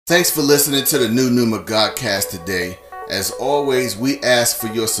Thanks for listening to the New Numa Godcast today. As always, we ask for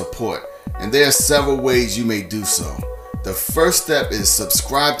your support, and there are several ways you may do so. The first step is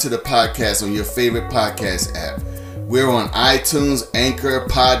subscribe to the podcast on your favorite podcast app. We're on iTunes, Anchor,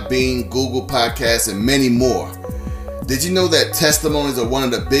 Podbean, Google Podcasts, and many more. Did you know that testimonies are one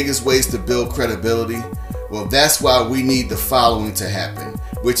of the biggest ways to build credibility? Well, that's why we need the following to happen,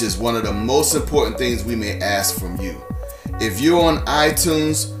 which is one of the most important things we may ask from you. If you're on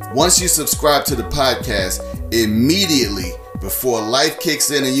iTunes, once you subscribe to the podcast, immediately before life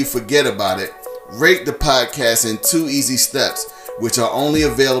kicks in and you forget about it, rate the podcast in 2 easy steps, which are only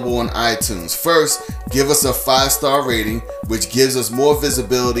available on iTunes. First, give us a 5-star rating, which gives us more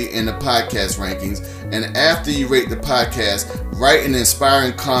visibility in the podcast rankings. And after you rate the podcast, write an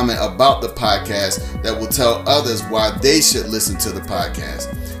inspiring comment about the podcast that will tell others why they should listen to the podcast.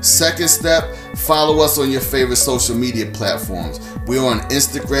 Second step, follow us on your favorite social media platforms. We're on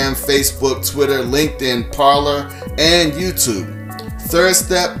Instagram, Facebook, Twitter, LinkedIn, Parler, and YouTube. Third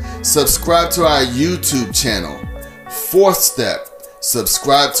step, subscribe to our YouTube channel. Fourth step,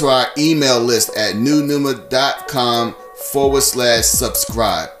 subscribe to our email list at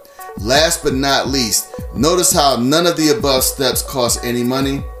newnuma.com/subscribe. Last but not least, notice how none of the above steps cost any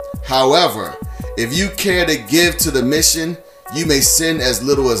money. However, if you care to give to the mission, you may send as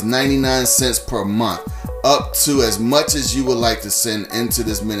little as 99 cents per month, up to as much as you would like to send into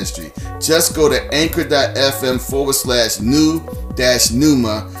this ministry. Just go to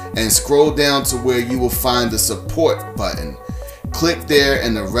anchor.fm/new-numa and scroll down to where you will find the support button. Click there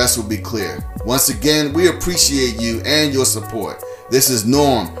and the rest will be clear. Once again, we appreciate you and your support. This is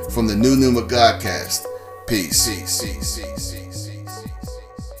Norm from the New Numa Godcast. Peace.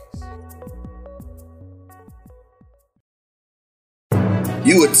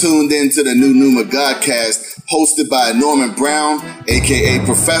 You are tuned in to the New Numa Godcast, hosted by Norman Brown, aka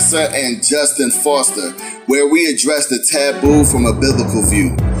Professor, and Justin Foster, where we address the taboo from a biblical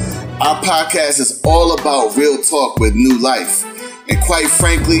view. Our podcast is all about real talk with new life. And quite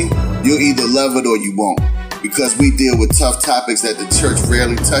frankly, you'll either love it or you won't, because we deal with tough topics that the church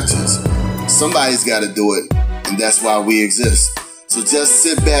rarely touches. Somebody's got to do it, and that's why we exist. So just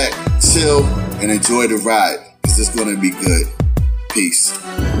sit back, chill, and enjoy the ride, because it's going to be good. Peace.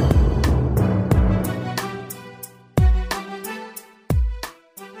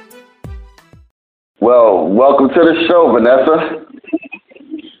 Well, welcome to the show, Vanessa.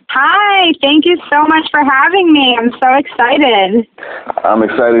 Hi, thank you so much for having me. I'm so excited. I'm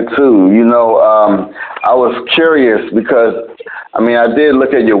excited too. You know, I was curious because, I did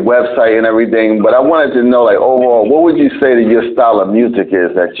look at your website and everything, but I wanted to know, like, overall, what would you say that your style of music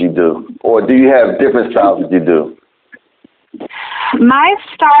is that you do? Or do you have different styles that you do? My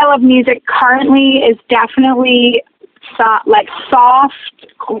style of music currently is definitely soft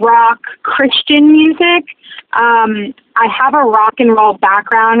rock Christian music. I have a rock and roll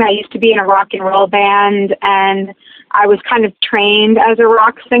background. I used to be in a rock and roll band, and I was kind of trained as a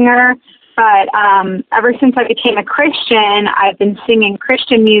rock singer. But ever since I became a Christian, I've been singing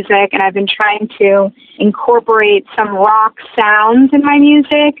Christian music, and I've been trying to incorporate some rock sounds in my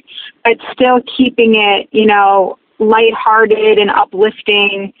music, but still keeping it, lighthearted and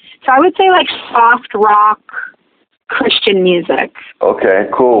uplifting. So I would say like soft rock Christian music. Okay,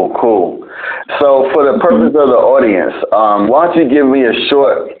 cool. So for the purpose of the audience, why don't you give me a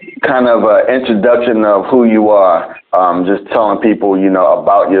short kind of introduction of who you are, just telling people,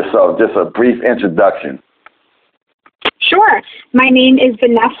 about yourself, just a brief introduction. Sure. My name is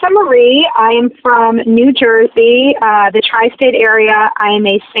Vanessa Marie. I am from New Jersey, the tri-state area. I am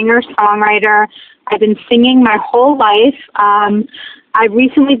a singer-songwriter. I've been singing my whole life. I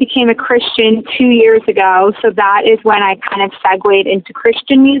recently became a Christian 2 years ago, so that is when I kind of segued into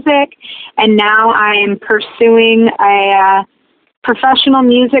Christian music, and now I am pursuing a professional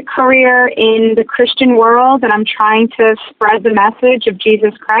music career in the Christian world, and I'm trying to spread the message of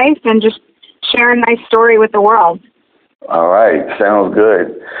Jesus Christ and just sharing my story with the world. All right, sounds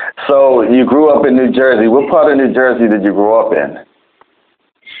good. So you grew up in New Jersey. What part of New Jersey did you grow up in?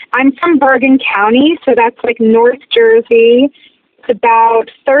 I'm from Bergen County, so that's like North Jersey. It's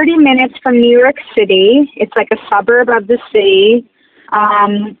about 30 minutes from New York City. It's like a suburb of the city.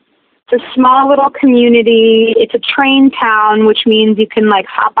 It's a small little community. It's a train town, which means you can like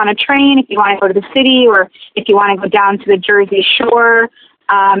hop on a train if you want to go to the city or if you want to go down to the Jersey Shore.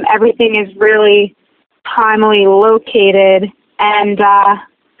 Everything is really primally located. And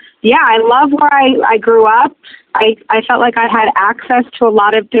I love where I grew up. I felt like I had access to a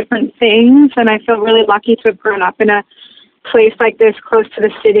lot of different things, and I feel really lucky to have grown up in a place like this close to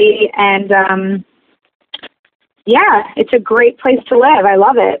the city. And yeah, it's a great place to live. I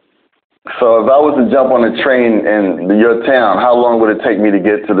love it. So if I was to jump on a train in your town, how long would it take me to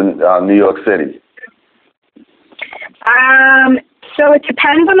get to the New York City? So it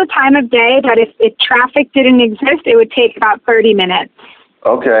depends on the time of day, but if traffic didn't exist, it would take about 30 minutes.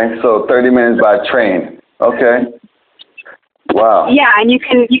 Okay, so 30 minutes by train. Okay. Wow. Yeah, and you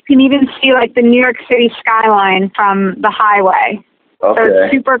can even see like the New York City skyline from the highway. Okay. So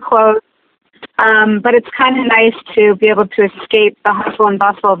it's super close. But it's kind of nice to be able to escape the hustle and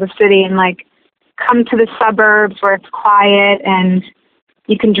bustle of the city and like come to the suburbs where it's quiet and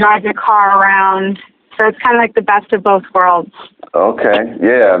you can drive your car around. So it's kind of like the best of both worlds. Okay.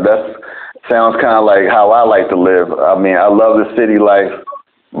 Yeah, that sounds kind of like how I like to live. I mean, I love the city life,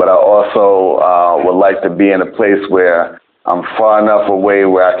 but I also would like to be in a place where I'm far enough away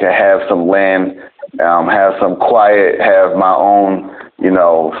where I can have some land, have some quiet, have my own,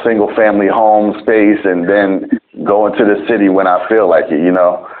 single-family home space, and then go into the city when I feel like it,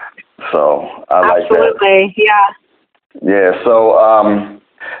 So I like that. Absolutely, yeah. Yeah,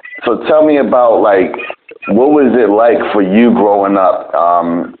 so tell me about, like, what was it like for you growing up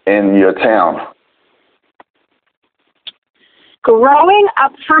in your town? Growing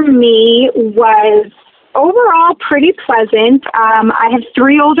up for me was overall pretty pleasant. I have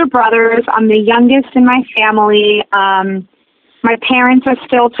 3 older brothers. I'm the youngest in my family. My parents are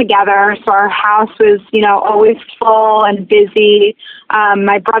still together, so our house was, always full and busy.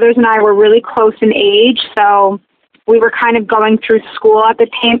 My brothers and I were really close in age, so we were kind of going through school at the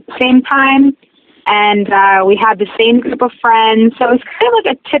same time, and we had the same group of friends. So it was kind of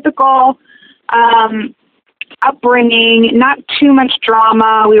like a typical upbringing, not too much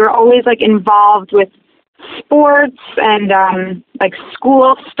drama. We were always like involved with sports and like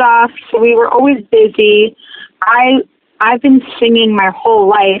school stuff, so we were always busy. I've been singing my whole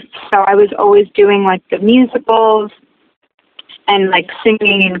life, so I was always doing like the musicals and like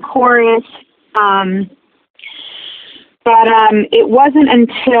singing in chorus. But it wasn't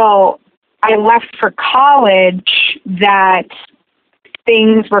until I left for college that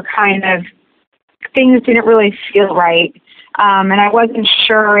things didn't really feel right. And I wasn't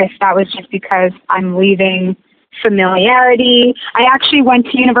sure if that was just because I'm leaving familiarity. I actually went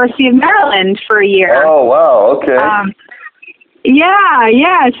to University of Maryland for a year. Oh, wow, okay.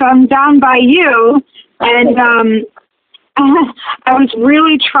 Yeah, so I'm down by you, and I was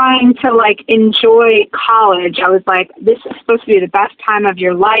really trying to, like, enjoy college. I was like, this is supposed to be the best time of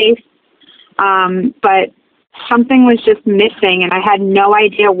your life, but something was just missing, and I had no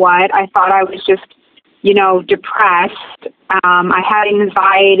idea what. I thought I was just, depressed. I had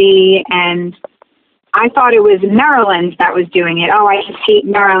anxiety, and I thought it was Maryland that was doing it. Oh, I just hate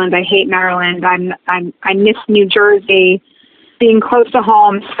Maryland. I hate Maryland. I miss New Jersey, being close to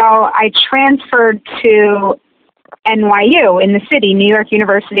home. So I transferred to NYU in the city, New York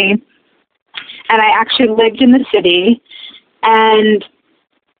University, and I actually lived in the city, and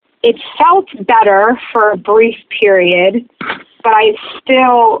it felt better for a brief period, but I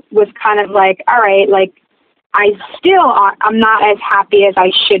still was kind of like, all right, like, I'm not as happy as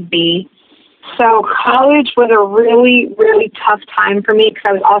I should be. So college was a really, really tough time for me because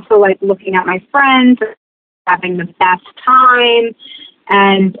I was also, like, looking at my friends, having the best time,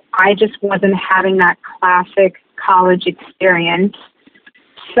 and I just wasn't having that classic college experience.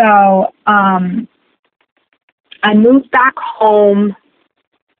 So I moved back home,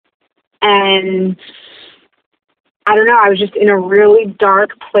 and I don't know, I was just in a really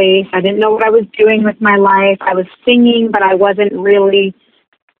dark place. I didn't know what I was doing with my life. I was singing, but I wasn't really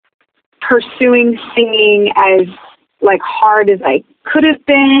pursuing singing as like hard as I could have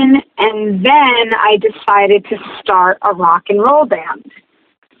been. And then I decided to start a rock and roll band.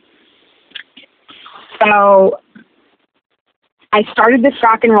 So I started this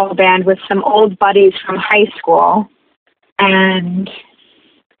rock and roll band with some old buddies from high school, and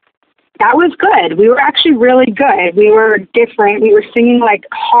that was good. We were actually really good. We were different. We were singing like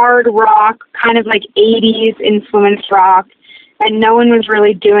hard rock, kind of like 80s influenced rock, and no one was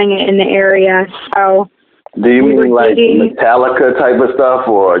really doing it in the area. So do you mean like Metallica type of stuff,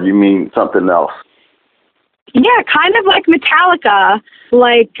 or you mean something else? Yeah, kind of like Metallica,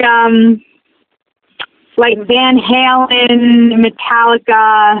 like Van Halen,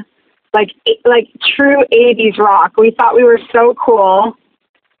 Metallica, like true 80s rock. We thought we were so cool,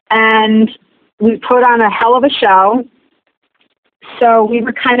 and we put on a hell of a show. So we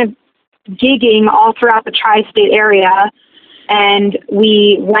were kind of gigging all throughout the tri-state area, and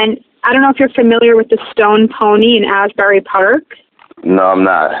we went, I don't know if you're familiar with the Stone Pony in Asbury Park. No, I'm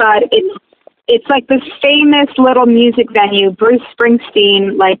not. But it's like this famous little music venue. Bruce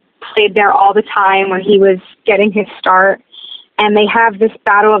Springsteen, like, played there all the time when he was getting his start. And they have this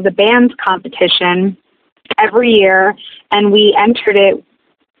Battle of the Bands competition every year, and we entered it,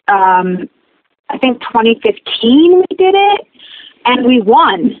 I think 2015 we did it, and we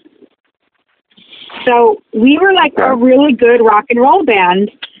won. So we were like a really good rock and roll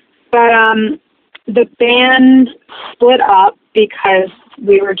band, but the band split up because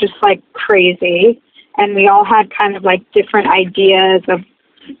we were just like crazy, and we all had kind of like different ideas of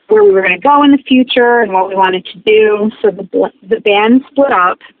where we were going to go in the future and what we wanted to do. So the band split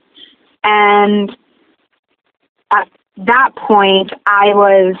up, and at that point I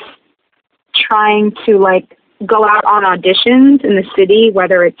was trying to like go out on auditions in the city,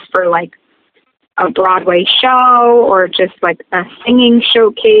 whether it's for like a Broadway show or just like a singing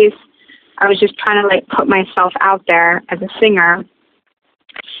showcase. I was just trying to like put myself out there as a singer.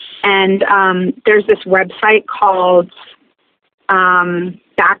 And there's this website called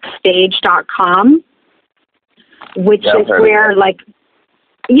backstage.com, which is where like,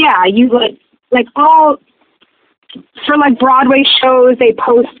 yeah, you like all, for like Broadway shows, they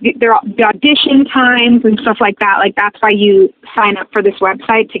post the audition times and stuff like that. Like that's why you sign up for this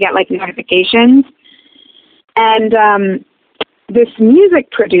website, to get like notifications. And this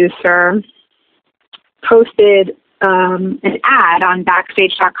music producer posted an ad on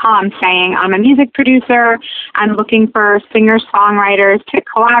backstage.com saying, I'm a music producer. I'm looking for singer-songwriters to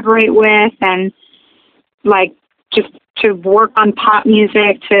collaborate with and like just to work on pop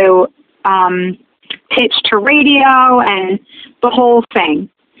music, to pitch to radio and the whole thing.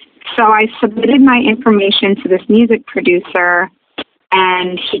 So I submitted my information to this music producer,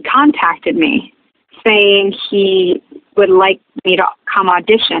 and he contacted me saying he would like me to come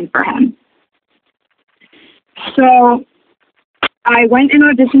audition for him. So I went and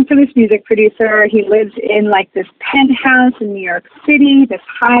auditioned for this music producer. He lives in like this penthouse in New York City, this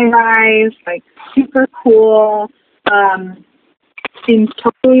high-rise, like super cool. Seems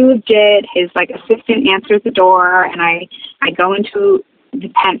totally legit. His like assistant answers the door, and I go into the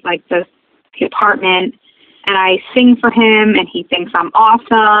apartment, and I sing for him, and he thinks I'm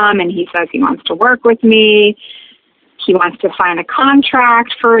awesome, and he says he wants to work with me. He wants to sign a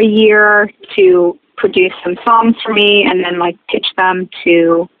contract for a year to produce some songs for me and then like pitch them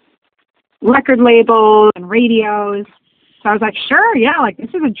to record labels and radios. So I was like, sure, yeah, like this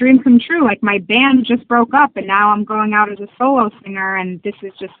is a dream come true. Like my band just broke up and now I'm going out as a solo singer, and this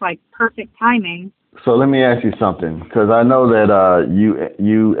is just like perfect timing. So let me ask you something, because I know that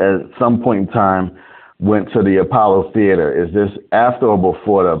you at some point in time went to the Apollo Theater. Is this after or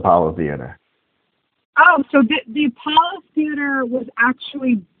before the Apollo Theater? Oh, so the Apollo Theater was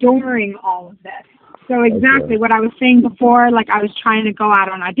actually during all of this. So exactly what I was saying before, like I was trying to go out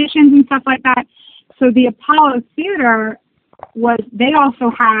on auditions and stuff like that. So the Apollo Theater they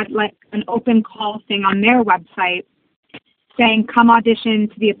also had like an open call thing on their website saying, come audition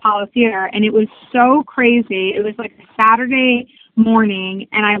to the Apollo Theater. And it was so crazy. It was like a Saturday morning,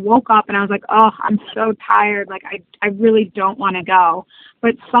 and I woke up and I was like, oh, I'm so tired. Like I really don't want to go.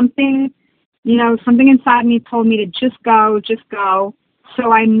 But something inside me told me to just go.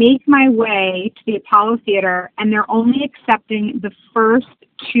 So I make my way to the Apollo Theater, and they're only accepting the first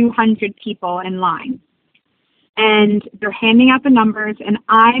 200 people in line. And they're handing out the numbers, and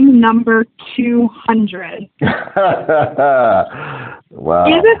I'm number 200. Wow.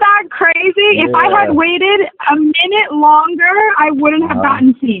 Isn't that crazy? Yeah. If I had waited a minute longer, I wouldn't have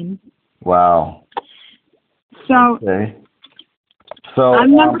gotten seen. Wow. So, so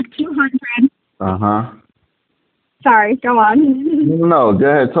I'm number 200. Uh-huh. Sorry, go on. No, go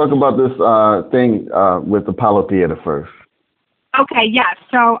ahead. Talk about this thing with Apollo Theater first. Okay, yeah.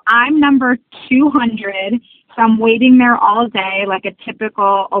 So I'm number 200. So I'm waiting there all day, like a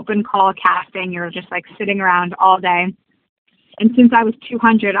typical open call casting. You're just like sitting around all day. And since I was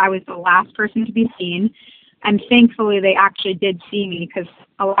 200, I was the last person to be seen. And thankfully, they actually did see me, because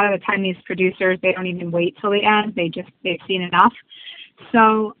a lot of the time these producers, they don't even wait till the end. They've seen enough.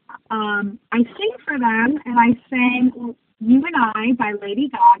 So I sing for them, and I sang You and I by Lady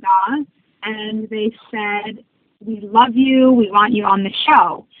Gaga, and they said, we love you, we want you on the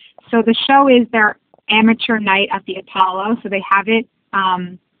show. So the show is their amateur night at the Apollo, so they have it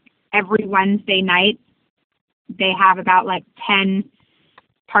every Wednesday night. They have about like 10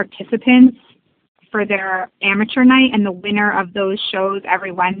 participants for their amateur night, and the winner of those shows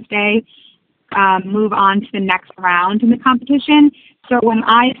every Wednesday move on to the next round in the competition. So when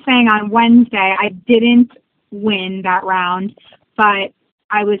I sang on Wednesday, I didn't win that round, but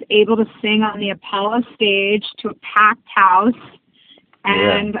I was able to sing on the Apollo stage to a packed house,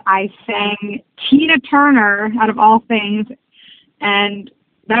 and I sang Tina Turner, out of all things, and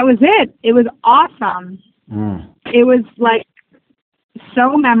that was it. It was awesome. It was like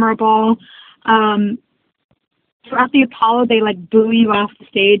so memorable. Throughout the Apollo, they like boo you off the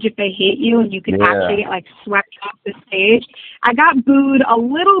stage if they hate you, and you could actually get like swept off the stage. I got booed a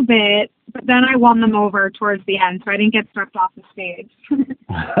little bit, but then I won them over towards the end, so I didn't get swept off the stage.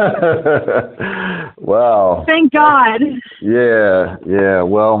 Wow. Thank God. Yeah.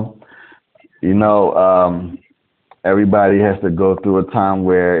 Well, you know, everybody has to go through a time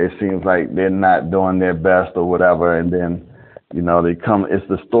where it seems like they're not doing their best or whatever, and then, you know, it's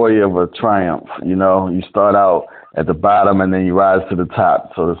the story of a triumph. You know, you start out at the bottom and then you rise to the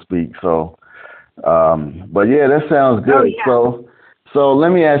top, so to speak. So, but yeah, that sounds good. Oh, yeah. So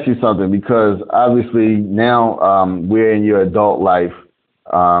let me ask you something, because obviously now we're in your adult life.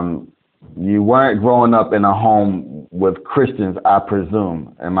 You weren't growing up in a home with Christians, I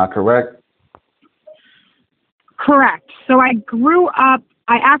presume. Am I correct? Correct. So I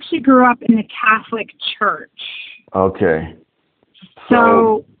actually grew up in the Catholic Church. Okay.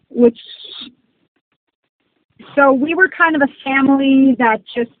 So we were kind of a family that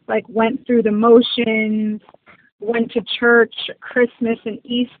just like went through the motions, went to church Christmas and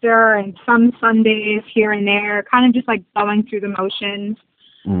Easter and some Sundays here and there, kind of just like going through the motions.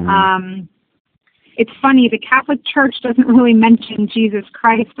 Mm-hmm. It's funny, the Catholic Church doesn't really mention Jesus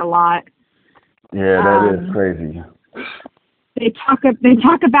Christ a lot. Yeah, that is crazy. They talk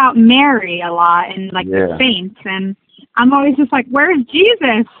about Mary a lot and like the saints, and I'm always just like, where's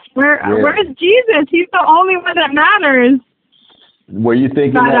Jesus? Where's Jesus? He's the only one that matters. Were you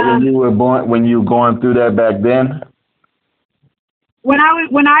thinking that when you were going through that back then? When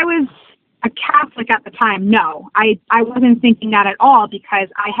I was a Catholic at the time, no. I wasn't thinking that at all, because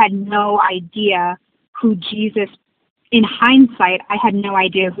I had no idea who Jesus, in hindsight, I had no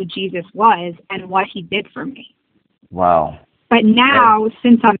idea who Jesus was and what he did for me. Wow. But now,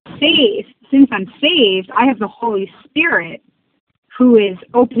 since I'm saved, I have the Holy Spirit who is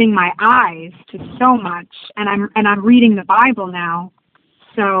opening my eyes to so much, and I'm reading the Bible now.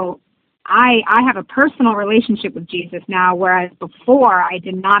 So I have a personal relationship with Jesus now, whereas before I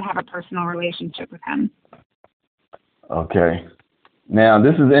did not have a personal relationship with him. Okay. Now,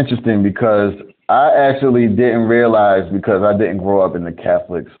 this is interesting because I actually didn't realize, because I didn't grow up in the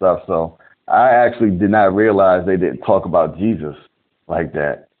Catholic stuff, so I actually did not realize they didn't talk about Jesus like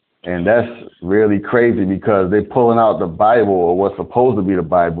that. And that's really crazy, because they're pulling out the Bible, or what's supposed to be the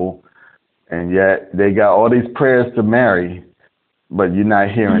Bible, and yet they got all these prayers to Mary, but you're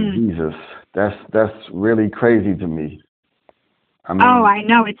not hearing Jesus. That's really crazy to me. I mean, I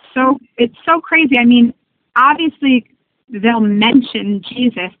know. It's so crazy. I mean, obviously they'll mention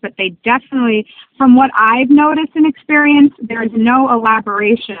Jesus, but they definitely, from what I've noticed and experienced, there's no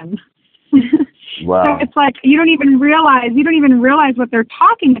elaboration. Wow. So it's like you don't even realize what they're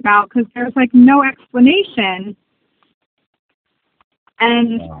talking about, because there's like no explanation.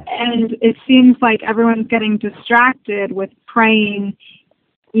 And it seems like everyone's getting distracted with praying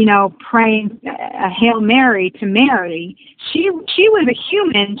a Hail Mary to Mary. She was a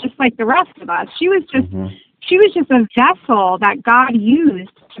human just like the rest of us. She was just a vessel that God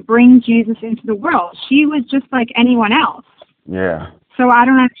used to bring Jesus into the world. She was just like anyone else. Yeah. So I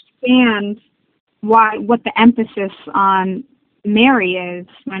don't understand what the emphasis on Mary is,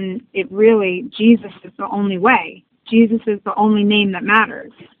 when it really, Jesus is the only way. Jesus is the only name that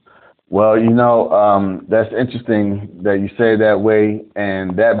matters. Well, that's interesting that you say that way,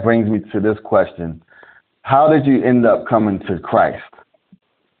 and that brings me to this question. How did you end up coming to Christ?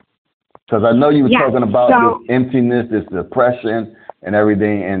 Because I know you were talking about this emptiness, this depression, and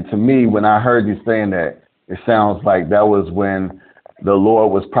everything, and to me, when I heard you saying that, it sounds like that was when the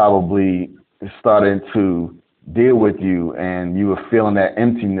Lord was probably starting to deal with you, and you were feeling that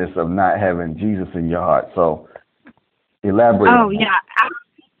emptiness of not having Jesus in your heart. So elaborate. Oh, yeah,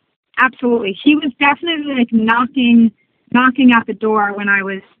 absolutely. He was definitely like knocking at the door when I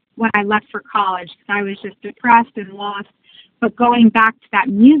left for college, because I was just depressed and lost. But going back to that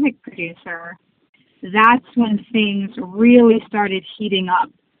music producer, that's when things really started heating up.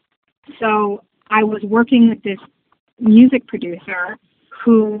 So I was working with this music producer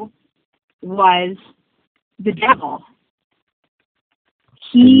who was the devil.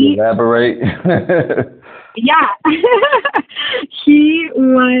 Can you elaborate? Yeah. He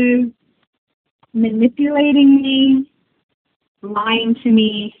was manipulating me, lying to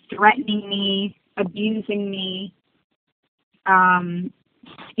me, threatening me, abusing me,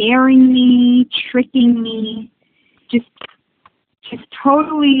 scaring me, tricking me, just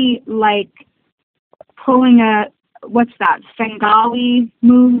totally like pulling what's that, Svengali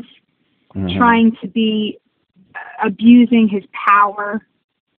move, trying to be abusing his power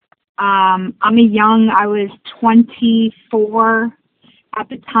I was 24 at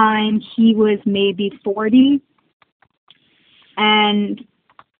the time. He was maybe 40. And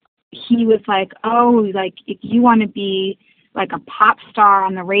he was like, oh, like, if you want to be like a pop star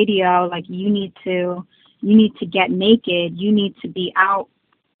on the radio, like, you need to get naked. You need to be out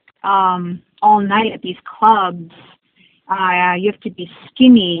all night at these clubs. You have to be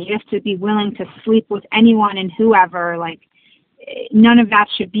skinny. You have to be willing to sleep with anyone and whoever. Like, none of that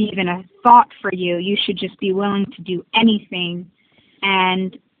should be even a thought for you. You should just be willing to do anything.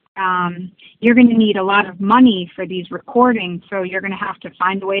 And you're going to need a lot of money for these recordings, so you're going to have to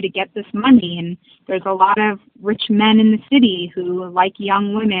find a way to get this money. And there's a lot of rich men in the city who like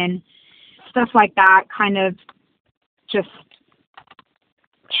young women, stuff like that, kind of just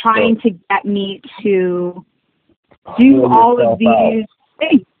trying to get me to do all of these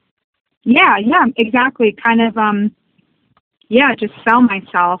things. Yeah, exactly. Kind of, just sell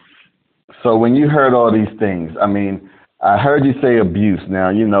myself. So when you heard all these things, I mean, I heard you say abuse. Now,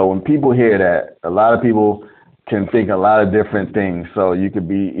 you know, when people hear that, a lot of people can think a lot of different things. So you could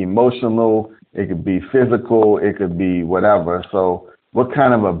be emotional, it could be physical, it could be whatever. So what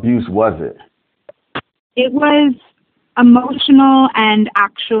kind of abuse was it? It was emotional and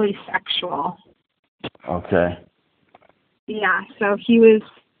actually sexual. Okay. Yeah, so he was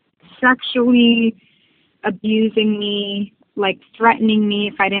sexually abusing me, like threatening me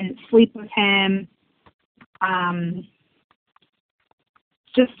if I didn't sleep with him.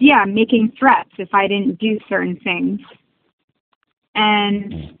 Making threats if I didn't do certain things.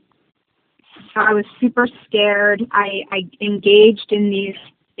 And so I was super scared. I engaged in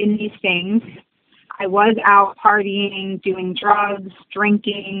these things. I was out partying, doing drugs,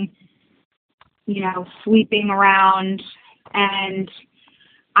 drinking, you know, sleeping around, and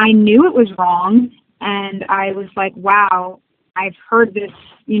I knew it was wrong. And I was like, wow, I've heard this,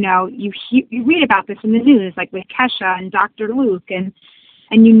 you know, you read about this in the news, like with Kesha and Dr. Luke, and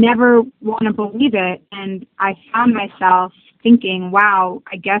you never want to believe it. And I found myself thinking, wow,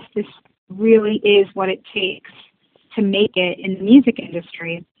 I guess this really is what it takes to make it in the music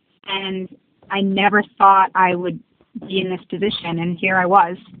industry. And I never thought I would be in this position, and here I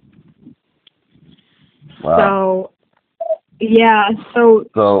was. Wow.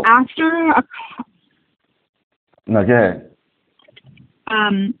 So after No, go ahead.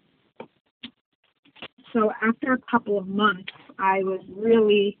 So after a couple of months, I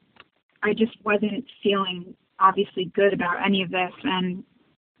just wasn't feeling obviously good about any of this, and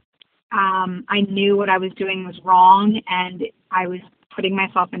I knew what I was doing was wrong, and I was putting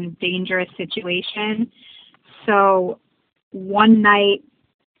myself in a dangerous situation. So one night,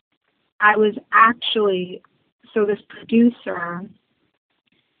 this producer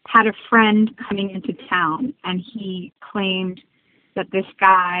had a friend coming into town, and he claimed that this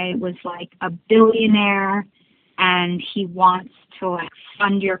guy was like a billionaire and he wants to like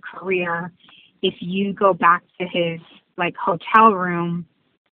fund your career if you go back to his like hotel room.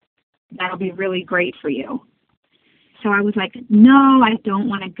 That'll be really great for you. So I was like, no, I don't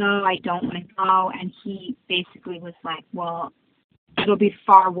want to go. And he basically was like, well, it'll be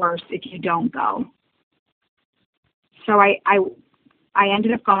far worse if you don't go. So I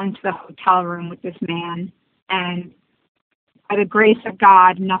ended up going to the hotel room with this man, and by the grace of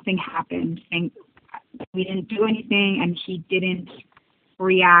God, nothing happened. We didn't do anything, and he didn't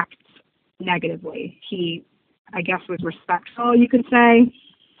react negatively. He, I guess, was respectful, you could say.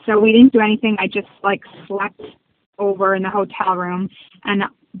 So we didn't do anything. I just like slept over in the hotel room, and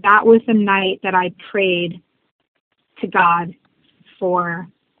that was the night that I prayed to God for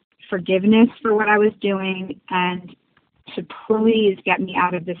forgiveness for what I was doing and to please get me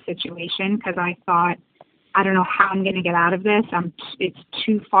out of this situation, because I thought, I don't know how I'm going to get out of this. It's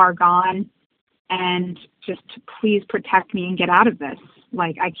too far gone, and just to please protect me and get out of this.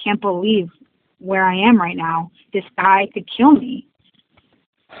 Like, I can't believe where I am right now. This guy could kill me.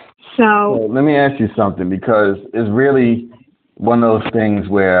 So let me ask you something, because it's really one of those things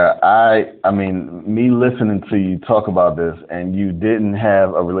where I mean, me listening to you talk about this, and you didn't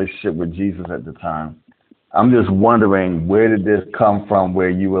have a relationship with Jesus at the time. I'm just wondering, where did this come from where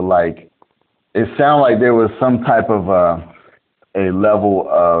you were like, it sounded like there was some type of a level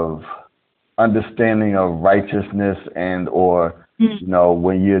of understanding of righteousness and or, you know,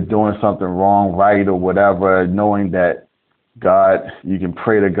 when you're doing something wrong, right, or whatever, knowing that God, you can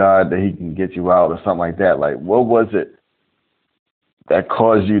pray to God that he can get you out or something like that. Like, what was it that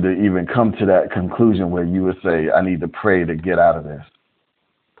caused you to even come to that conclusion where you would say, I need to pray to get out of this?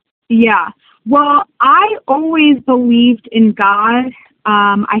 Yeah. Well, I always believed in God.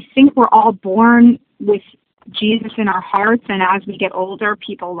 I think we're all born with Jesus in our hearts, and as we get older,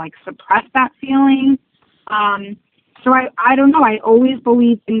 people like suppress that feeling. So I don't know. I always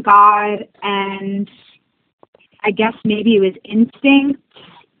believed in God, and I guess maybe it was instinct.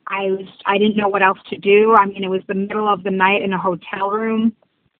 I didn't know what else to do. I mean, it was the middle of the night in a hotel room,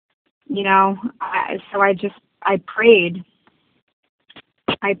 you know. So I prayed.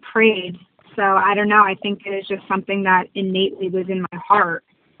 So I don't know. I think it is just something that innately was in my heart.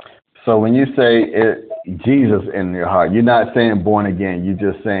 So when you say Jesus in your heart, you're not saying born again.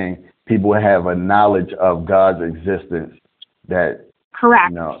 You're just saying people have a knowledge of God's existence. That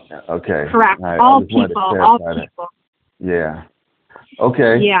correct. No. Okay. Correct. Right. All people. Yeah.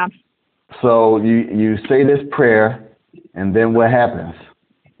 Okay. Yeah. So you say this prayer, and then what happens?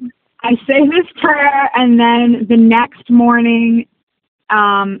 I say this prayer, and then the next morning,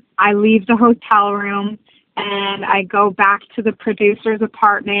 I leave the hotel room, and I go back to the producer's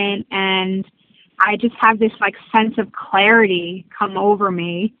apartment, and I just have this like sense of clarity come over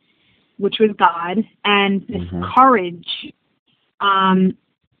me, which was God, and this courage.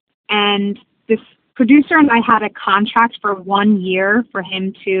 And this producer and I had a contract for 1 year for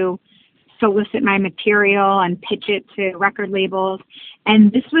him to solicit my material and pitch it to record labels.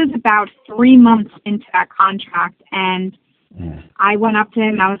 And this was about 3 months into that contract. And I went up to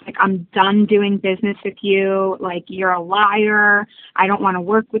him. I was like, I'm done doing business with you. Like, you're a liar. I don't want to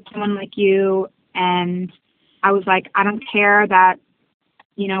work with someone like you. And I was like, I don't care that,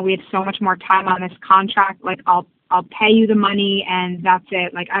 you know, we had so much more time on this contract. Like, I'll pay you the money, and that's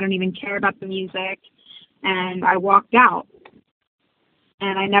it. Like, I don't even care about the music. And I walked out,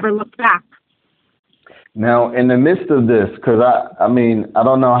 and I never looked back. Now, in the midst of this, because I mean, I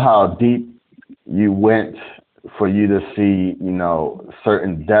don't know how deep you went for you to see, you know,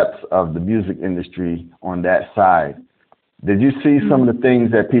 certain depths of the music industry on that side. Did you see some of the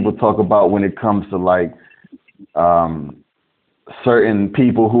things that people talk about when it comes to like certain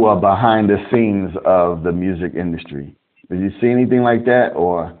people who are behind the scenes of the music industry? Did you see anything like that,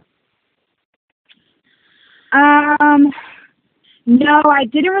 or? No, I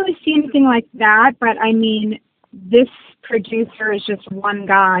didn't really see anything like that, but I mean, this producer is just one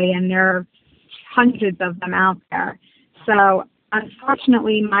guy, and there are hundreds of them out there. So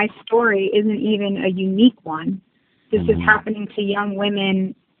unfortunately, my story isn't even a unique one. This is happening to young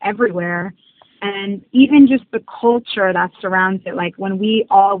women everywhere. And even just the culture that surrounds it, like when we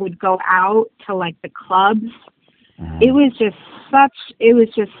all would go out to like the clubs, it was just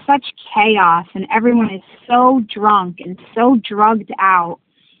such chaos, and everyone is so drunk and so drugged out.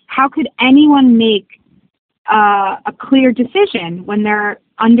 How could anyone make a clear decision when they're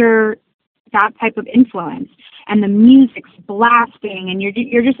under that type of influence, and the music's blasting, and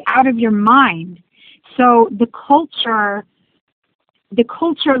you're just out of your mind? So the culture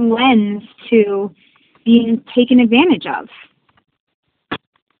lends to being taken advantage of.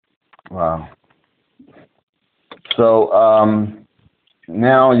 Wow. So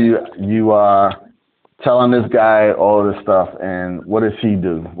now you are telling this guy all this stuff, and what does he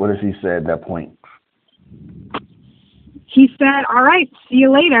do? What does he say at that point? He said, "All right, see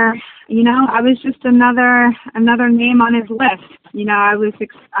you later." You know, I was just another name on his list. You know, I was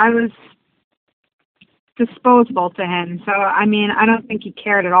disposable to him. So, I mean, I don't think he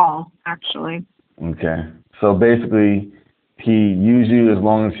cared at all, actually. Okay. So basically, he used you as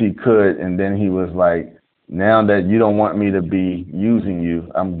long as he could, and then he was like, now that you don't want me to be using you,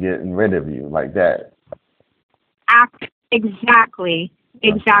 I'm getting rid of you, like that. Exactly.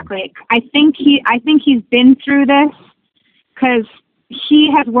 I think he's been through this, because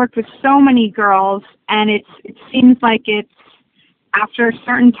he has worked with so many girls, and it seems like it's after a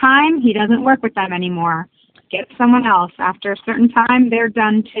certain time, he doesn't work with them anymore. Get someone else. After a certain time, they're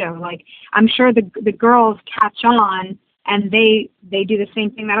done too. Like, I'm sure the girls catch on, and they do the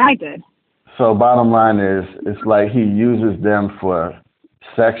same thing that I did. So bottom line is, it's like he uses them for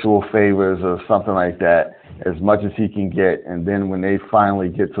sexual favors or something like that, as much as he can get. And then when they finally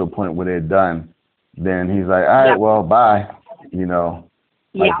get to a point where they're done, then he's like, all right, well, bye, you know,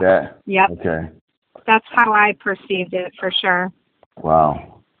 like that. Yep. Okay. That's how I perceived it, for sure.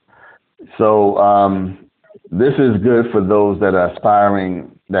 Wow. So this is good for those that are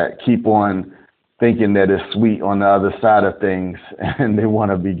aspiring, that keep on thinking that it's sweet on the other side of things, and they want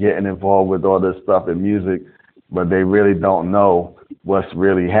to be getting involved with all this stuff in music, but they really don't know what's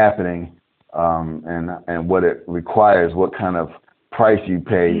really happening, and what it requires, what kind of price you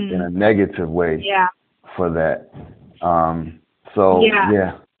pay in a negative way for that.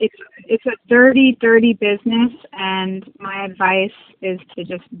 It's a dirty business, and my advice is to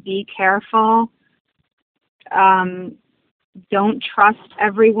just be careful. don't trust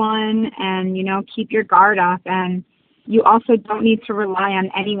everyone, and, you know, keep your guard up. And you also don't need to rely on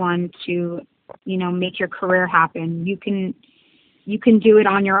anyone to, you know, make your career happen. You can do it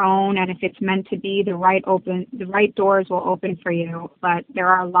on your own, and if it's meant to be, the right doors will open for you. But there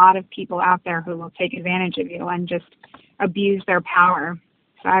are a lot of people out there who will take advantage of you and just abuse their power.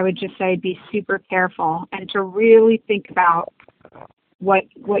 So I would just say be super careful and to really think about what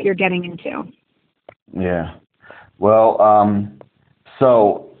you're getting into. Yeah. Well,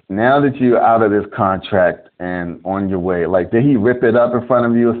 so now that you're out of this contract and on your way, like, did he rip it up in front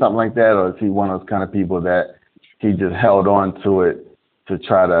of you or something like that? Or is he one of those kind of people that he just held on to it to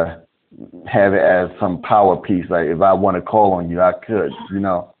try to have it as some power piece? Like, if I want to call on you, I could, you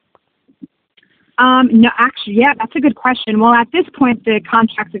know? No, actually, yeah, that's a good question. Well, at this point, the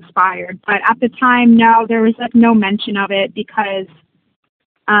contract's expired. But at the time, no, there was like no mention of it because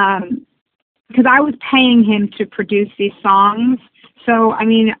I was paying him to produce these songs. So, I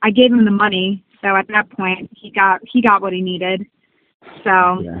mean, I gave him the money. So at that point, he got what he needed.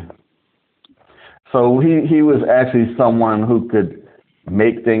 So. Yeah. So he was actually someone who could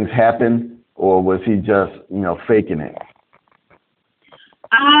make things happen, or was he just, you know, faking it?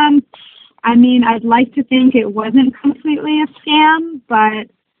 I mean, I'd like to think it wasn't completely a scam, but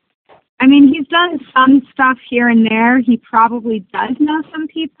I mean, he's done some stuff here and there. He probably does know some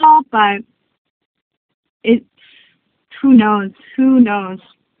people, but who knows? Who knows?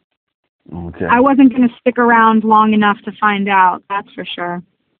 Okay. I wasn't going to stick around long enough to find out, that's for sure.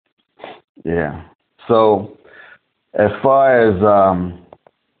 Yeah. So as far as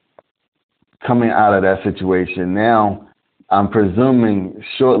coming out of that situation, now I'm presuming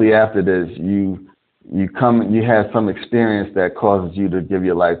shortly after this you had some experience that causes you to give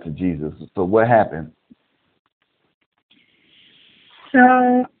your life to Jesus. So what happened?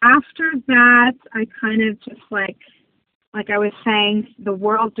 So after that, I kind of just like I was saying, the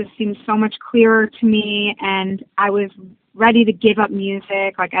world just seemed so much clearer to me, and I was ready to give up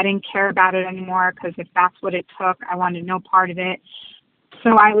music. Like, I didn't care about it anymore, because if that's what it took, I wanted no part of it.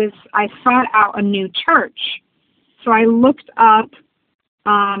 So I sought out a new church. So I looked up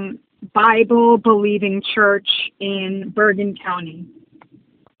Bible-believing church in Bergen County.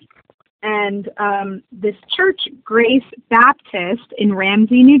 And this church, Grace Baptist in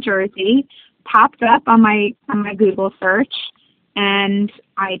Ramsey, New Jersey, popped up on my Google search, and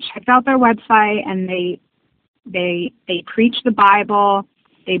I checked out their website, and they preach the Bible.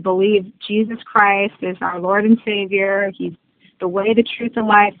 They believe Jesus Christ is our Lord and Savior. He's the way, the truth, the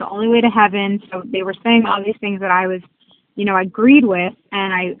life, the only way to heaven. So they were saying all these things that I was, you know, agreed with,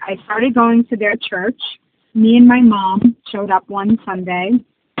 and I started going to their church. Me and my mom showed up one Sunday,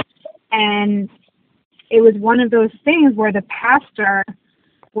 and it was one of those things where the pastor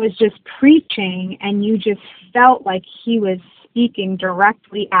was just preaching, and you just felt like he was speaking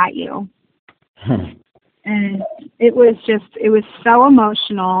directly at you. And it was so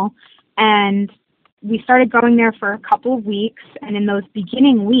emotional. And we started going there for a couple of weeks. And in those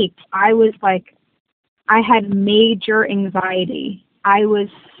beginning weeks, I had major anxiety.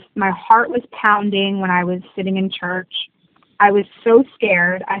 My heart was pounding when I was sitting in church. I was so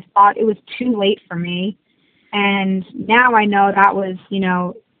scared. I thought it was too late for me. And now I know that was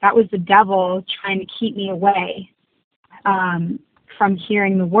the devil trying to keep me away from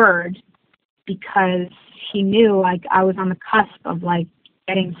hearing the word, because he knew, like, I was on the cusp of, like,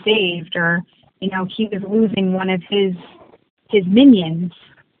 getting saved, or, you know, he was losing one of his minions.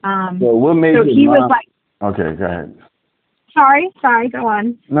 So what made so he mom... was like... Okay, go ahead. Sorry, go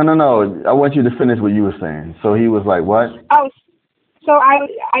on. No. I want you to finish what you were saying. So he was like, what? Oh, so I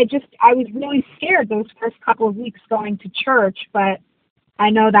was really scared those first couple of weeks going to church, but I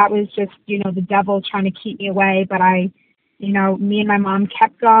know that was just, you know, the devil trying to keep me away. But me and my mom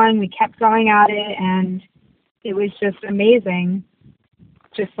kept going. We kept going at it, and it was just amazing,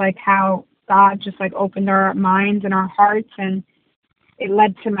 just like how God just like opened our minds and our hearts, and it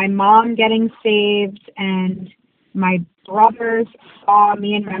led to my mom getting saved, and my brothers saw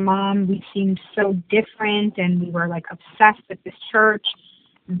me and my mom. We seemed so different, and we were like obsessed with this church.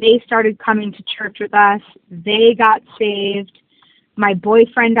 They started coming to church with us. They got saved. My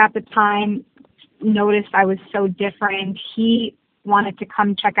boyfriend at the time noticed I was so different. He wanted to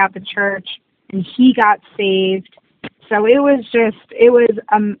come check out the church, and he got saved. So it was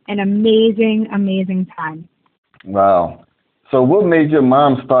an amazing, amazing time. Wow. So what made your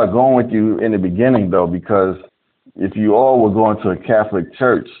mom start going with you in the beginning, though? Because if you all were going to a Catholic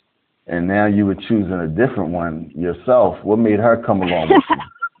church and now you were choosing a different one yourself, what made her come along with you?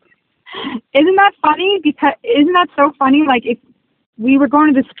 Isn't that funny? Because isn't that so funny? Like, if we were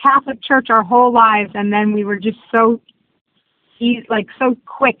going to this Catholic church our whole lives, and then we were just so like so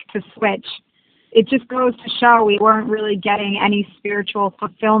quick to switch. It just goes to show we weren't really getting any spiritual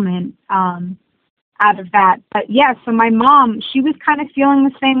fulfillment out of that. But yeah, so my mom, she was kind of feeling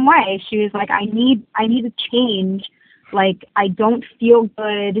the same way. She was like, I need a change. Like, I don't feel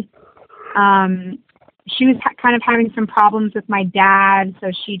good. She was kind of having some problems with my dad,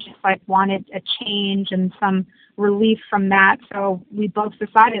 so she just like wanted a change and some relief from that. So we both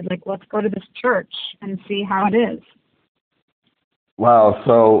decided, like, let's go to this church and see how it is. Wow.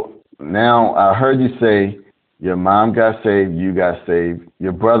 So now I heard you say your mom got saved, you got saved,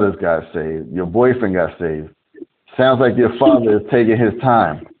 your brothers got saved, your boyfriend got saved. Sounds like your father is taking his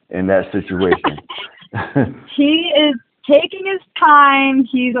time in that situation. He is taking his time.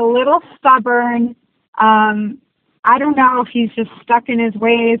 He's a little stubborn. I don't know if he's just stuck in his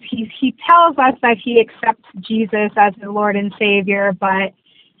ways. He tells us that he accepts Jesus as the Lord and Savior, but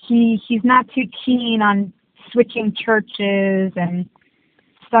he's not too keen on switching churches and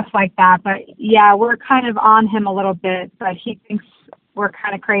stuff like that. But yeah, we're kind of on him a little bit, but he thinks we're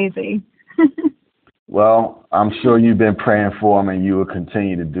kind of crazy. Well, I'm sure you've been praying for him, and you will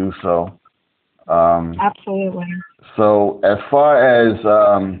continue to do so. Absolutely. So as far as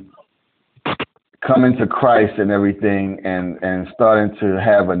coming to Christ and everything, and starting to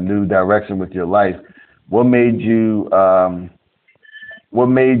have a new direction with your life, what made you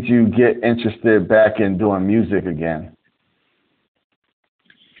get interested back in doing music again?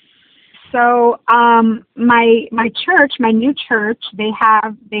 So my church, my new church, they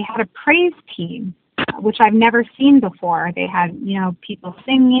had a praise team, which I've never seen before. They had, people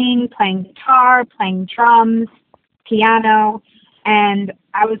singing, playing guitar, playing drums, piano, and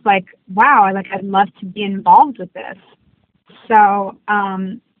I was like, wow, I'd love to be involved with this. So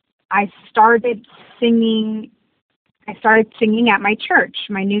I started singing at my church,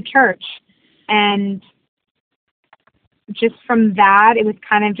 my new church, and just from that, it was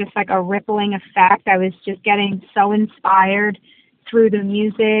kind of just like a rippling effect. I was just getting so inspired through the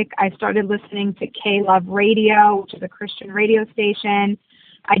music. I started listening to K-Love Radio, which is a Christian radio station.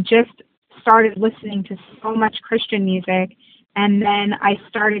 I just started listening to so much Christian music, and then I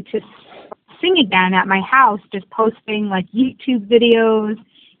started to sing again at my house, just posting like YouTube videos,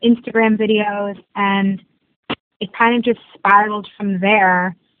 Instagram videos, and it kind of just spiraled from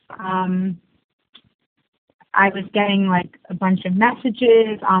there. I was getting like a bunch of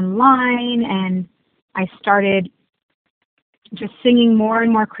messages online, and I started just singing more and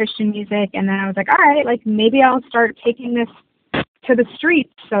more Christian music. And then I was like, all right, like maybe I'll start taking this to the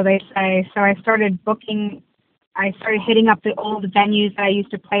streets, so they say. So I started hitting up the old venues that I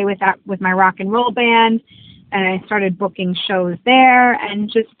used to play with my rock and roll band, and I started booking shows there,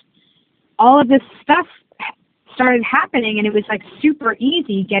 and just all of this stuff started happening, and it was like super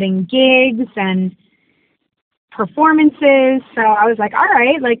easy getting gigs and performances. So I was like, all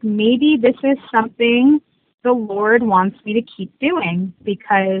right, like maybe this is something the Lord wants me to keep doing,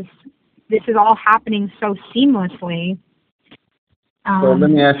 because this is all happening so seamlessly. So let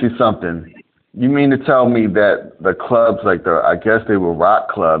me ask you something. You mean to tell me that the clubs, like I guess they were rock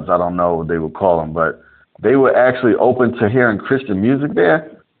clubs, I don't know what they would call them, but they were actually open to hearing Christian music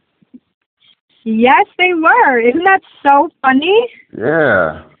there? Yes, they were. Isn't that so funny?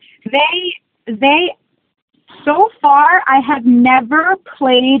 Yeah. They so far, I have never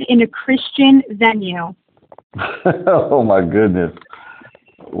played in a Christian venue. Oh my goodness.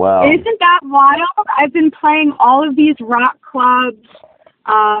 Wow. Isn't that wild? I've been playing all of these rock clubs.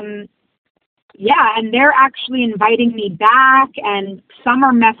 Yeah, and they're actually inviting me back, and some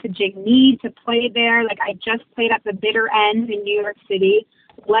are messaging me to play there. Like, I just played at the Bitter End in New York City,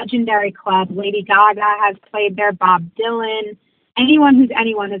 legendary club. Lady Gaga has played there, Bob Dylan. Anyone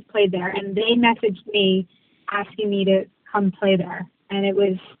has played there, and they messaged me asking me to come play there, and it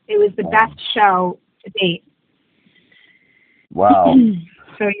was the best show to date. Wow.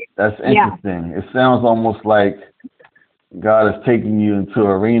 So that's interesting. Yeah. It sounds almost like God is taking you into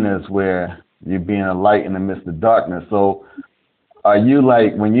arenas where you're being a light in the midst of darkness. So are you,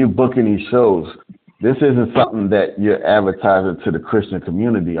 like, when you're booking these shows, this isn't something that you're advertising to the Christian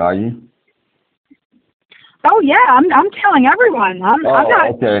community, are you? Oh yeah, I'm telling everyone. I'm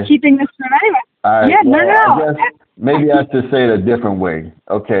not keeping this from anyone. Right, yeah, no. Maybe I should say it a different way.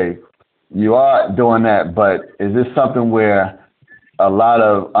 Okay, you are doing that, but is this something where a lot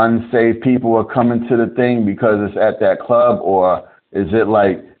of unsaved people are coming to the thing because it's at that club, or is it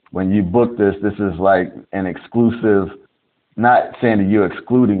like when you book this is like an exclusive, not saying that you're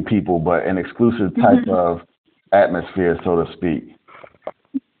excluding people, but an exclusive type of atmosphere, so to speak?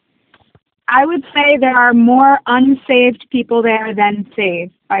 I would say there are more unsaved people there than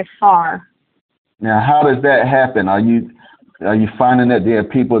saved, by far. Now, how does that happen? Are you Are you finding that there are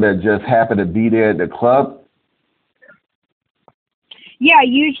people that just happen to be there at the club? Yeah,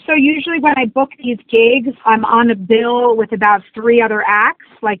 so usually when I book these gigs, I'm on a bill with about 3 other acts.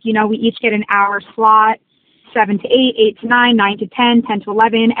 Like, you know, we each get an hour slot, 7 to 8, 8 to 9, 9 to 10, 10 to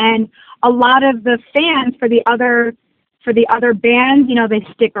 11. And a lot of the fans for the other bands, you know, they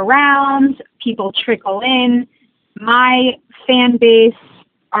stick around, people trickle in. My fan base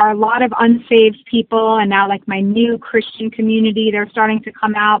are a lot of unsaved people, and now like my new Christian community, they're starting to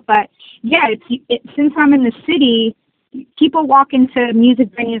come out. But yeah, since I'm in the city, people walk into music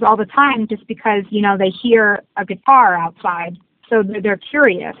venues all the time just because, you know, they hear a guitar outside. So they're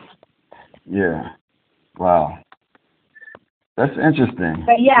curious. Yeah. Wow. That's interesting.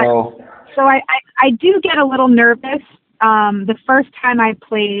 But yeah, so I do get a little nervous. The first time I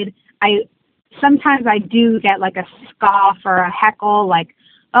played, sometimes I do get like a scoff or a heckle, like,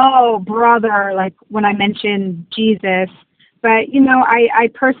 oh, brother, like when I mention Jesus. But, you know, I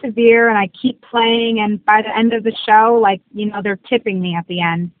persevere and I keep playing, and by the end of the show, like, you know, they're tipping me at the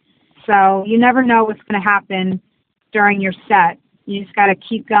end. So you never know what's going to happen during your set. You just got to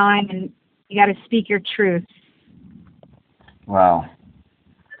keep going, and you got to speak your truth. Wow.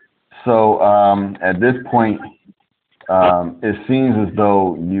 So at this point, it seems as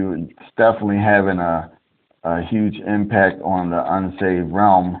though you're definitely having a huge impact on the unsaved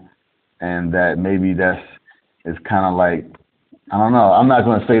realm, and that maybe it's kind of like, I don't know. I'm not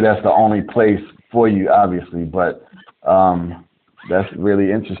going to say that's the only place for you, obviously, but that's really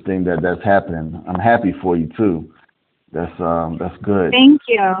interesting that that's happening. I'm happy for you too. That's good. Thank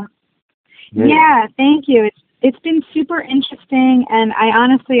you. Yeah, thank you. It's been super interesting, and I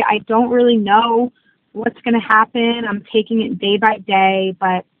don't really know what's going to happen. I'm taking it day by day,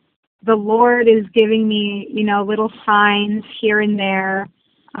 but the Lord is giving me, you know, little signs here and there.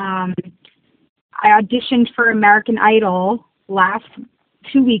 I auditioned for American Idol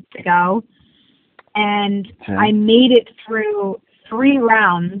 2 weeks ago, and I made it through 3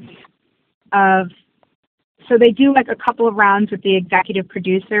 rounds so they do like a couple of rounds with the executive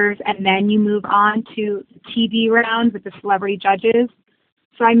producers, and then you move on to TV rounds with the celebrity judges.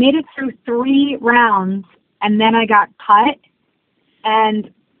 So I made it through 3 rounds, and then I got cut, and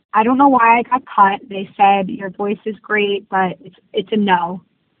I don't know why I got cut. They said, your voice is great, but it's a no.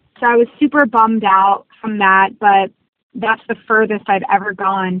 So I was super bummed out from that, but that's the furthest I've ever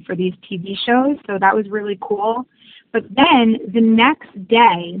gone for these TV shows, so that was really cool. But then the next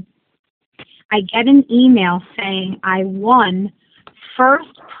day, I get an email saying I won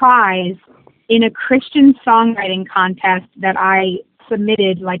first prize in a Christian songwriting contest that I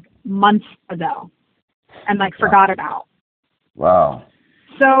submitted like months ago and like forgot about. Wow.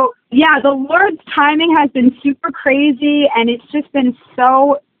 So yeah, the Lord's timing has been super crazy, and it's just been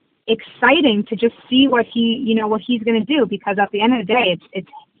so exciting to just see what he's going to do, because at the end of the day, it's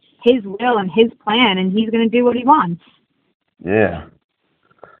his will and his plan, and he's going to do what he wants. Yeah.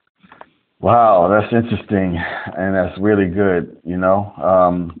 Wow, that's interesting, and that's really good, you know.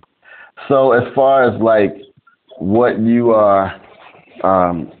 So as far as like what you are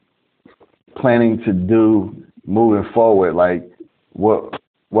planning to do moving forward, like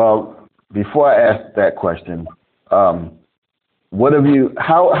before I ask that question, how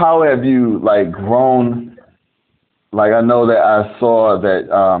have you like grown? Like, I know that I saw that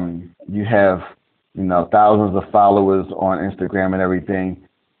you have, you know, thousands of followers on Instagram and everything.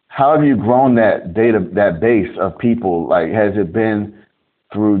 How have you grown that base of people? Like, has it been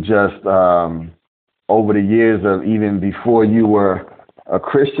through just over the years of even before you were a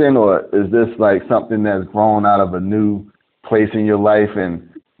Christian, or is this like something that's grown out of a new place in your life? And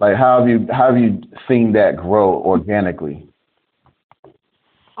like, how have you seen that grow organically?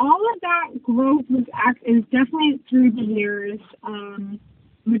 All of that growth is definitely through the years.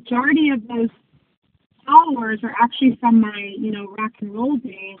 Majority of those followers are actually from my, you know, rock and roll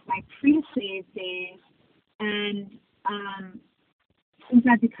days, my pre-save days. And since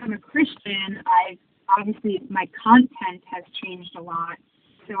I've become a Christian, obviously my content has changed a lot.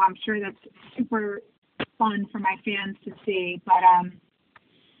 So I'm sure that's super fun for my fans to see. But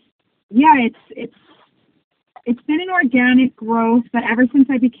yeah, it's been an organic growth, but ever since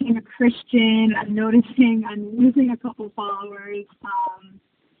I became a Christian, I'm noticing I'm losing a couple followers.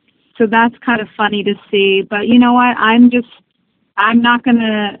 So that's kind of funny to see. But you know what? I'm not going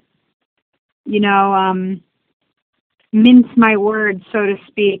to, you know, mince my words, so to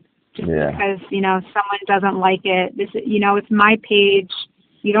speak, just because, you know, someone doesn't like it. This, you know, it's my page.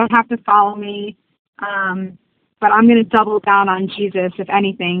 You don't have to follow me. But I'm going to double down on Jesus, if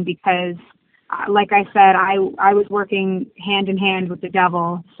anything, because like I said, I was working hand in hand with the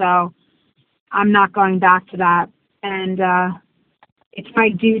devil, so I'm not going back to that. and it's my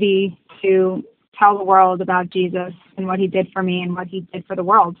duty to tell the world about Jesus and what he did for me and what he did for the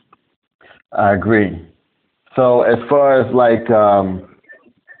world. I agree. So as far as like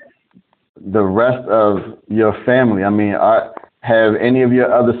the rest of your family, I mean, have any of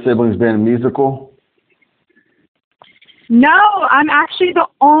your other siblings been musical? No, I'm actually the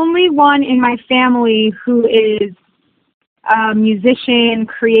only one in my family who is a musician,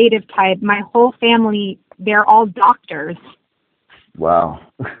 creative type. My whole family, they're all doctors. Wow.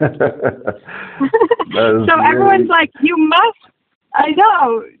 So everyone's like, you must, I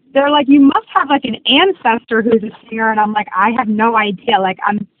know, they're like, you must have like an ancestor who's a singer. And I'm like, I have no idea. Like,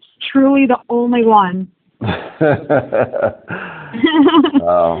 I'm truly the only one.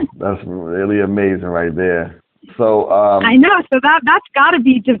 Wow, that's really amazing right there. So I know, so that's got to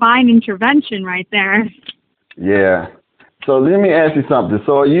be divine intervention right there. Yeah. So let me ask you something.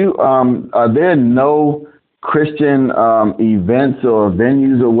 So are there no Christian events or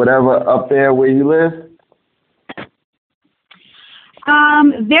venues or whatever up there where you live?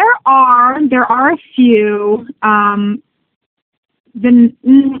 There are a few. There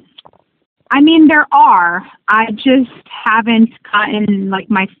are. I just haven't gotten like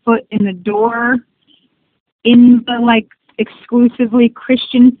my foot in the door in the like exclusively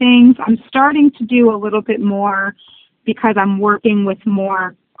Christian things. I'm starting to do a little bit more because I'm working with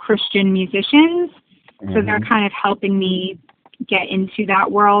more Christian musicians. Mm-hmm. So they're kind of helping me get into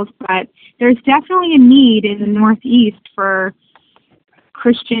that world. But there's definitely a need in the Northeast for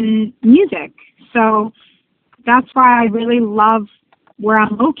Christian music. So that's why I really love where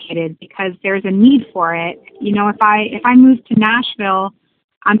I'm located, because there's a need for it. You know, if I move to Nashville,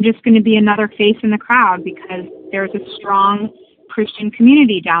 I'm just going to be another face in the crowd because there's a strong Christian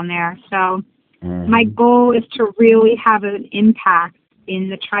community down there. So my goal is to really have an impact in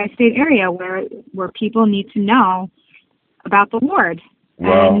the tri-state area where people need to know about the Lord.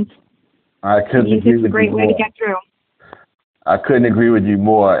 Well, and I couldn't agree with you more. Music's a great way to get through. I couldn't agree with you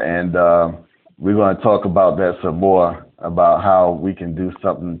more, and we're going to talk about that some more, about how we can do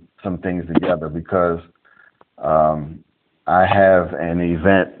some things together, because I have an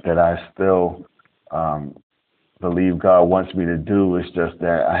event that I still believe God wants me to do. It's just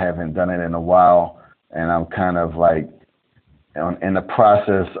that I haven't done it in a while, and I'm kind of like in the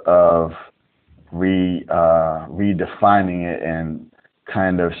process of redefining it and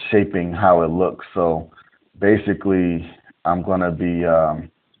kind of shaping how it looks. So basically, I'm gonna be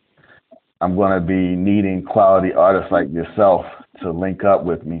needing quality artists like yourself to link up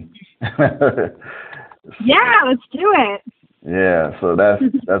with me. Yeah, let's do it. Yeah, so that's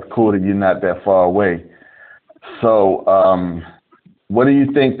cool that you're not that far away. So, what do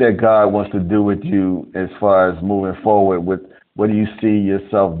you think that God wants to do with you as far as moving forward? What do you see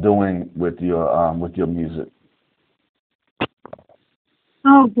yourself doing with your music?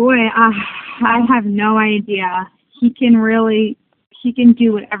 Oh boy, I have no idea. He can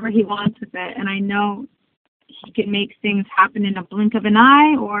do whatever he wants with it, and I know he can make things happen in a blink of an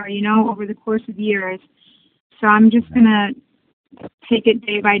eye, or over the course of years. So I'm just gonna take it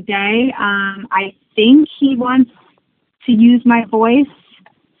day by day. I think he wants to use my voice.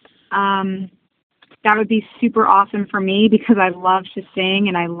 That would be super awesome for me, because I love to sing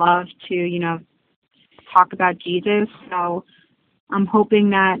and I love to, talk about Jesus. So I'm hoping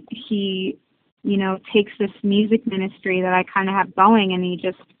that he, takes this music ministry that I kind of have going, and he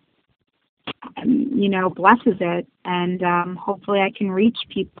just, blesses it. And hopefully I can reach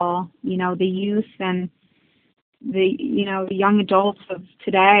people, the youth and the young adults of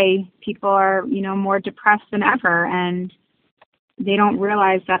today. People are more depressed than ever, and they don't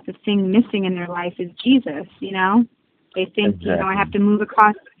realize that the thing missing in their life is Jesus. They think exactly. I have to move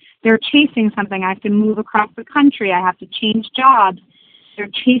across, they're chasing something, I have to move across the country, I have to change jobs. They're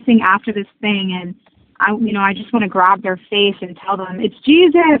chasing after this thing, and I just want to grab their face and tell them, it's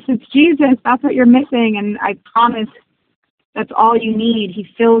Jesus, that's what you're missing, and I promise that's all you need. He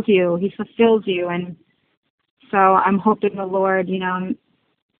fills you, he fulfills you. And so I'm hoping the Lord,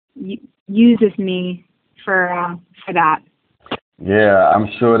 uses me for that. Yeah, I'm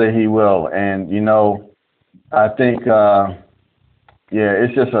sure that he will. And, I think,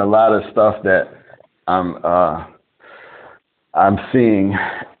 it's just a lot of stuff that I'm seeing.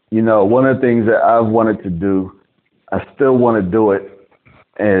 One of the things that I've wanted to do, I still want to do it,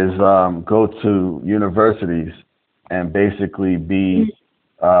 is go to universities and basically be,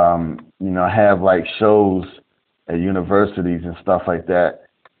 have like shows at universities and stuff like that,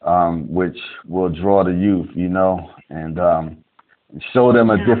 which will draw the youth, and show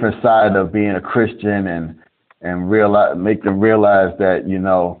them a different side of being a Christian, and make them realize that,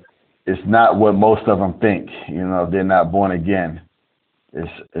 it's not what most of them think. You know, if they're not born again,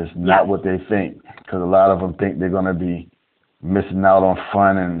 it's not what they think, because a lot of them think they're going to be missing out on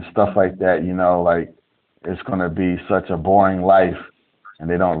fun and stuff like that. You know, like it's going to be such a boring life, and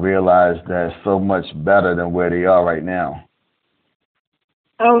they don't realize that it's so much better than where they are right now.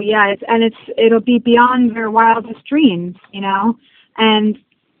 Oh yeah, it'll be beyond their wildest dreams, you know, and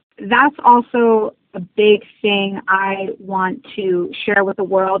that's also a big thing I want to share with the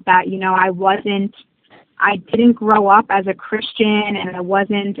world, that, you know, I didn't grow up as a Christian, and I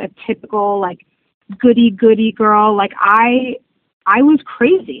wasn't a typical like goody girl. Like I was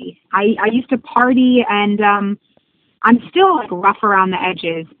crazy. I used to party, and I'm still like rough around the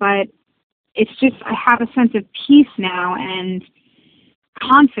edges, but it's just I have a sense of peace now and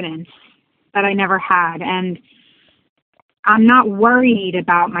confidence that I never had, and I'm not worried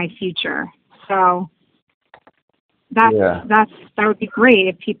about my future. So that would be great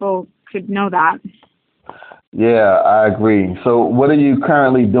if people could know that. Yeah, I agree. So what are you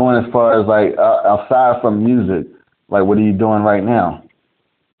currently doing as far as like aside from music? Like, what are you doing right now?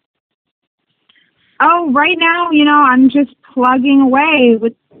 Oh, right now, you know, I'm just plugging away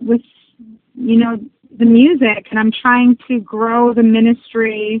with you know, the music, and I'm trying to grow the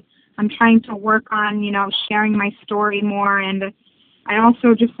ministry. I'm trying to work on, you know, sharing my story more, and I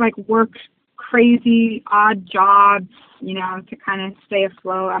also just like work crazy odd jobs, you know, to kind of stay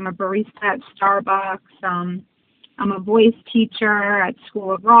afloat. I'm a barista at Starbucks. I'm a voice teacher at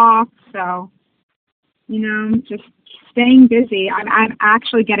School of Rock. So, you know, just staying busy. I'm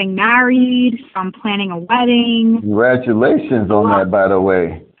actually getting married, so I'm planning a wedding. Congratulations on that, by the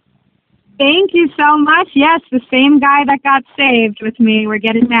way. Thank you so much. Yes, the same guy that got saved with me. We're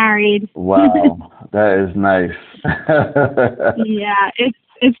getting married. Wow, that is nice. Yeah,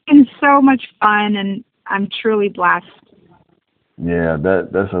 it's been so much fun, and I'm truly blessed. Yeah,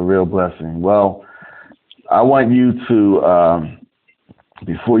 that's a real blessing. Well, I want you to,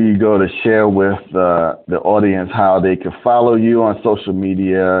 before you go, to share with the audience how they can follow you on social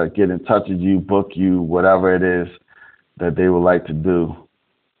media, get in touch with you, book you, whatever it is that they would like to do.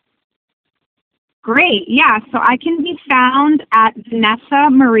 Great. Yeah, so I can be found at Vanessa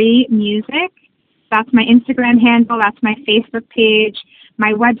Marie Music. That's my Instagram handle. That's my Facebook page.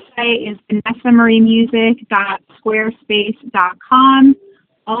 My website is vanessamariemusic.squarespace.com.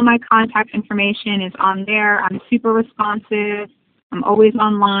 All my contact information is on there. I'm super responsive. I'm always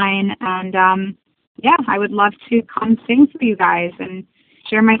online. And, yeah, I would love to come sing for you guys and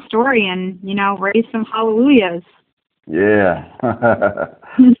share my story and, you know, raise some hallelujahs. Yeah.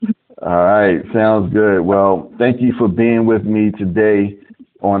 All right. Sounds good. Well, thank you for being with me today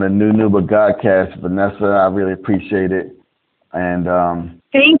on the New Numa Godcast, Vanessa. I really appreciate it. And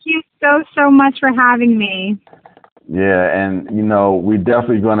thank you so much for having me. Yeah, and, you know, we're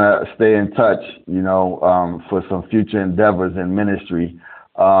definitely going to stay in touch, you know, for some future endeavors in ministry.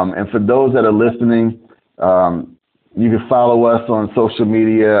 And for those that are listening, you can follow us on social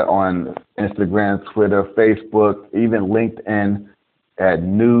media, on Instagram, Twitter, Facebook, even LinkedIn at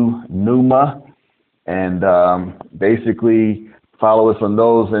New Numa. And basically follow us on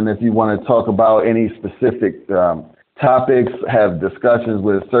those. And if you want to talk about any specific topics, have discussions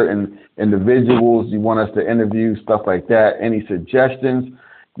with certain individuals you want us to interview, stuff like that, any suggestions,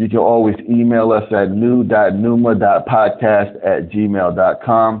 you can always email us at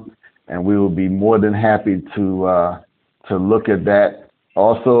new.numa.podcast@gmail.com, and we will be more than happy to look at that.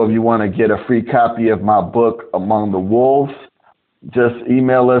 Also, if you want to get a free copy of my book, Among the Wolves, just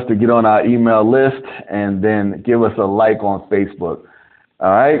email us to get on our email list, and then give us a like on Facebook. All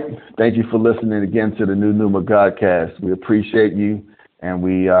right. Thank you for listening again to the New Numa Godcast. We appreciate you, and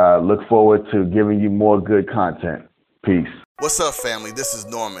we look forward to giving you more good content. Peace. What's up, family? This is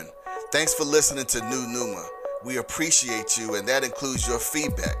Norman. Thanks for listening to New Numa. We appreciate you, and that includes your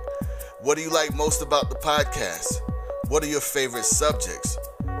feedback. What do you like most about the podcast? What are your favorite subjects?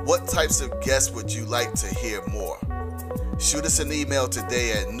 What types of guests would you like to hear more? Shoot us an email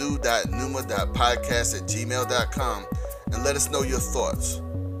today at new.numa.podcast@gmail.com and let us know your thoughts.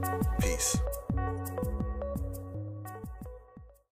 Peace.